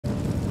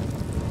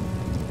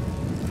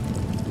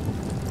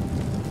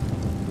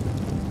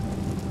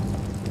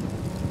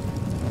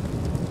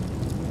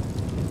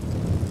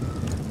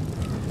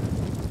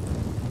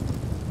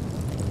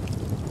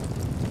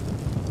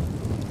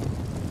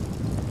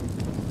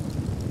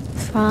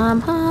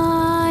From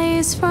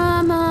ice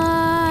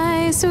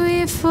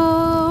we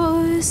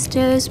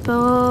foresters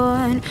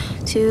born,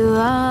 to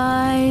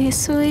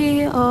ice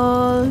we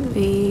all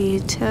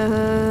return.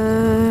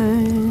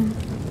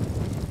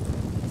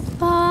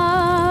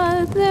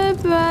 Father,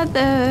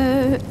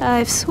 brother,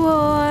 I've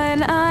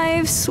sworn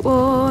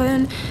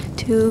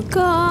to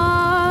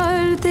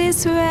guard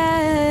this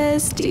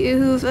rest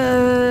you've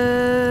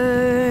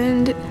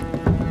earned.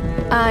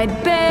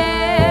 I'd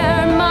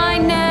bare my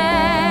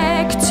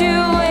neck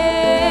to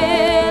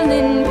wail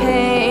in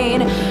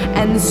pain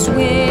and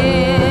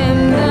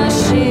swim the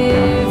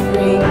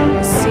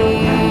shivering sea.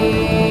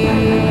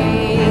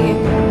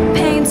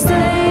 Paint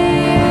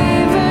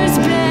slavers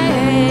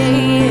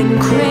play in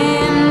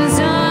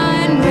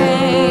crimson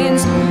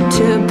rains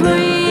to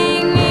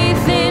bring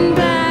Ethan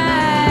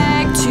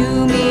back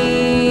to me.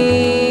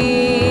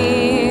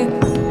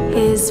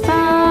 His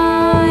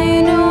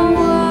final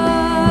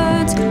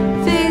words,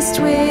 faced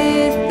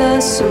with the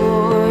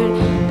sword,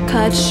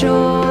 cut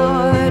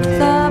short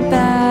the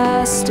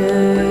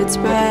bastard's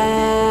breath.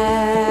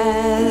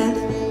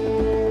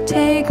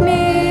 Take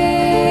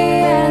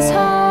me as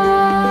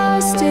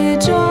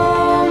hostage,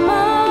 oh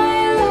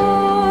my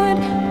Lord.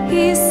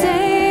 He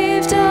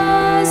saved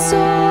us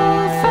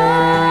all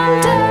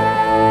from death.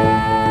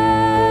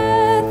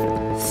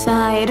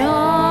 Fight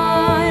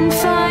on,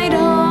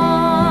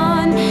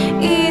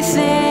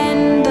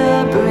 Ethan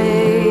the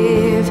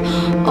brave.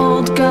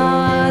 Old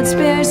gods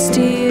bear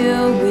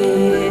steel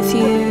with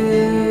you.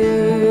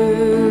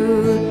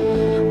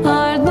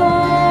 Our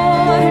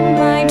Lord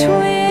might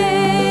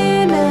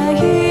win a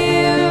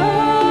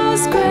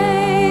hero's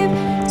grave,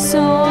 so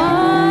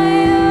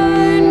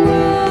iron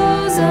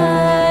rose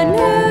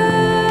anew.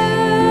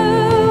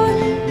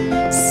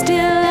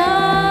 Still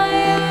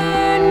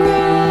iron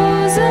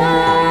rose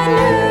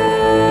anew.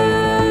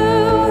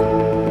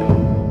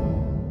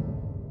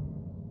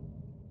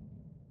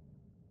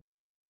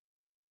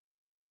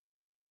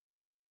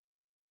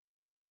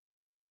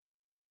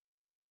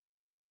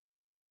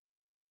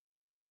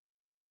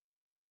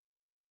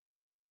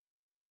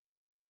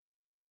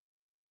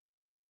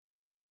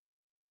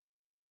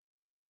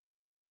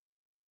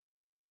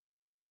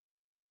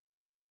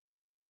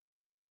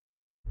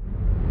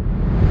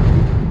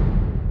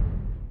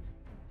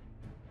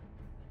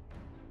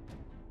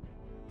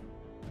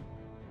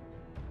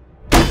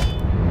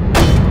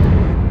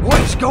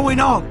 What's going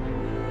on?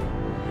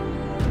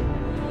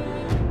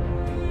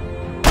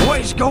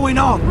 What is going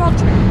on?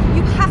 Roderick,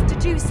 you have to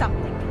do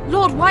something.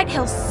 Lord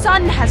Whitehill's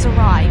son has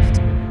arrived.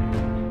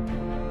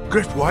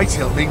 Griff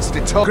Whitehill means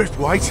to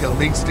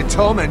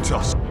torment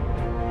us.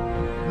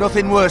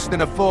 Nothing worse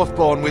than a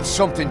fourthborn with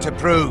something to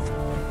prove.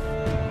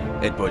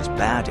 It was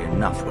bad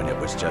enough when it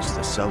was just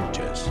the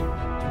soldiers.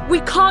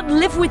 We can't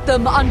live with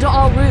them under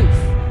our roof.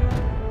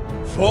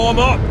 Form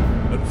up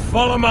and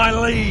follow my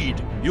lead.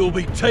 You'll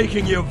be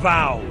taking your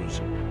vows.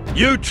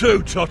 You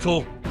too,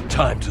 Tuttle.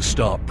 Time to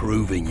start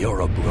proving you're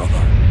a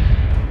brother.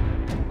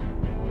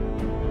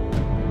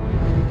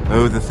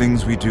 Oh, the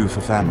things we do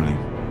for family.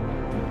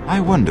 I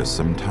wonder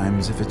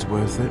sometimes if it's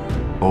worth it,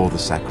 all the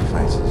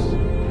sacrifices.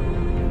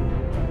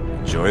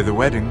 Enjoy the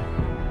wedding.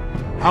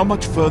 How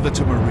much further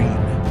to Marine?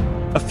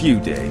 A few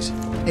days.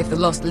 If the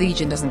Lost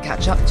Legion doesn't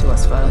catch up to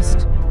us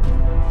first.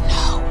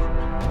 No.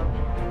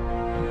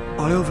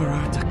 I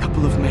overheard a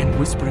couple of men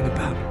whispering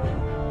about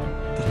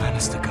the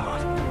Lannister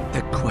Guard.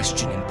 They're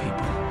questioning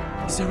people.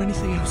 Is there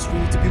anything else we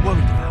need to be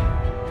worried about?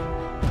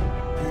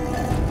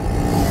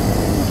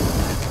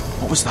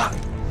 What was that?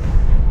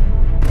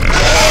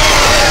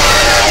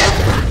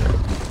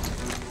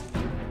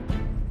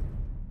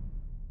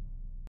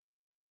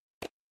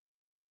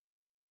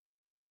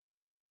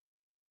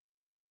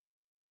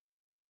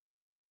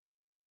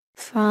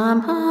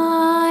 From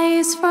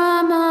ice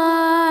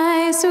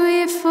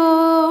we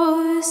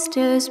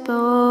foresters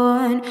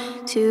born,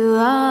 to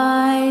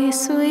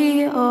ice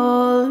we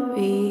all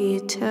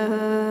return.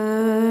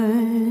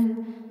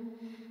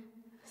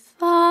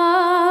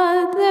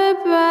 Father,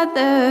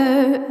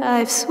 brother,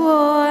 I've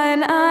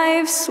sworn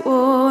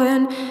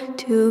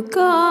to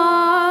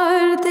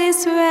guard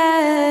this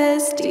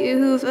rest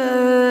you've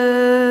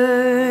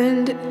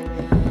earned.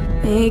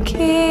 May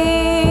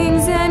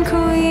kings and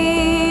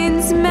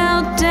queens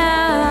melt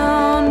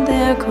down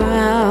their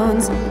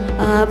crowns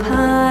up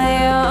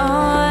high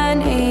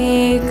on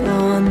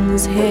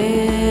Aegon's hill.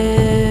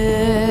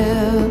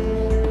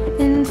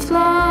 In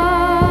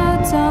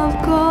floods of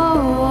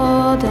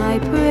gold I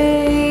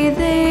pray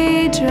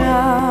they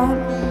drown,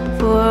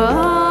 for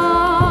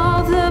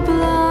all the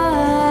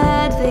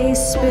blood they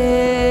spill.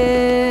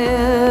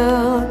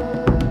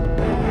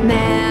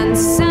 Man,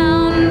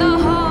 sound the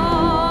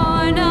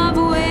horn of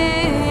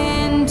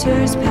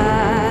winter's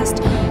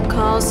past,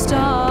 call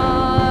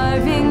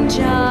starving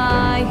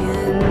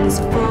giants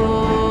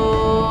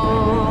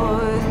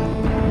forth,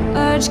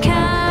 urge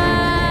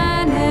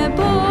cannibals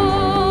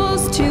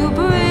to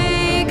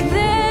break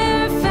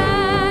their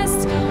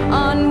fast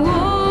on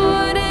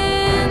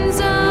wardens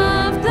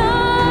of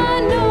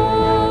the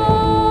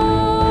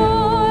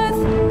north.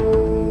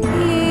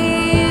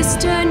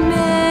 Easter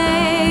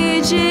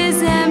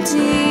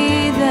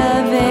empty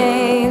the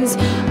veins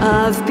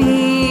of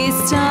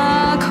beasts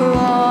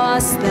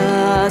across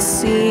the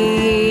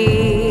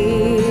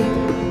sea.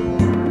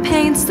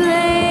 Paint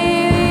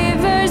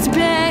slavers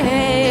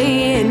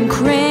bay in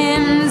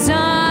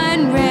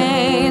crimson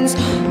rains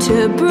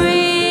to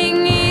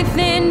bring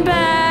Ethan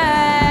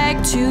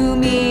back to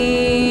me.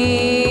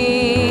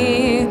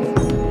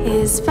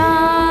 His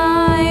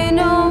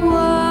final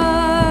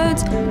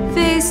words,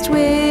 faced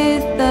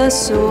with the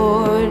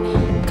sword,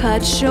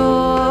 cut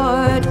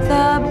short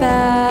the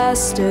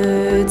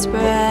bastard's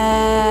breath.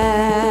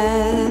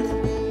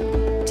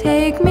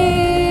 Take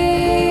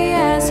me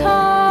as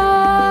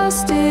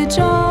hostage,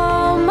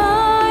 oh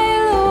my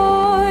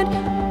Lord.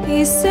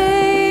 He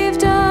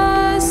saved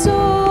us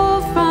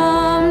all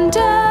from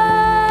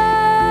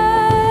death.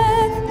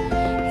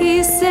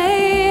 He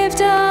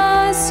saved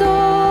us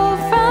all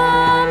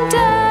from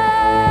death.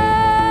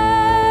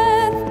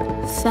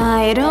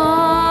 Fight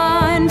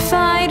on,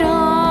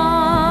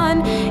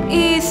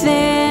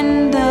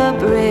 Ethan the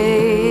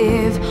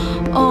brave.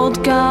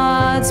 Old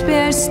gods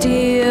bear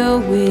steel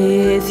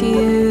with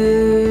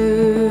you.